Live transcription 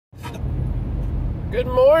Good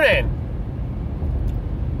morning.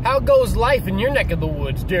 How goes life in your neck of the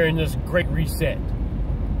woods during this great reset?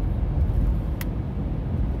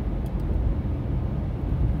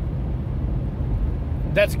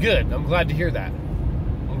 That's good. I'm glad to hear that.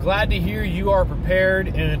 I'm glad to hear you are prepared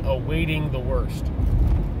and awaiting the worst.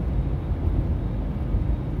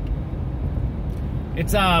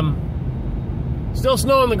 It's still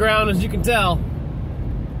snow on the ground, as you can tell,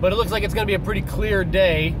 but it looks like it's going to be a pretty clear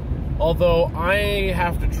day. Although I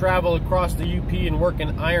have to travel across the UP and work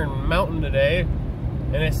in Iron Mountain today,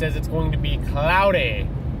 and it says it's going to be cloudy.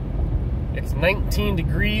 It's 19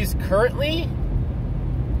 degrees currently.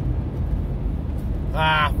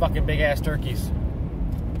 Ah, fucking big ass turkeys.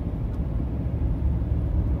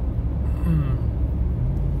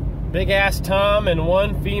 Big ass Tom and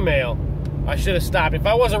one female. I should have stopped. If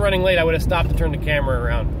I wasn't running late, I would have stopped to turn the camera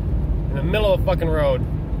around. In the middle of the fucking road.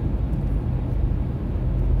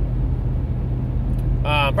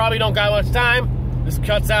 Probably don't got much time. This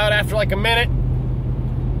cuts out after like a minute.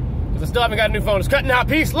 Because I still haven't got a new phone. It's cutting out.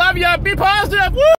 Peace. Love ya. Be positive. Woo!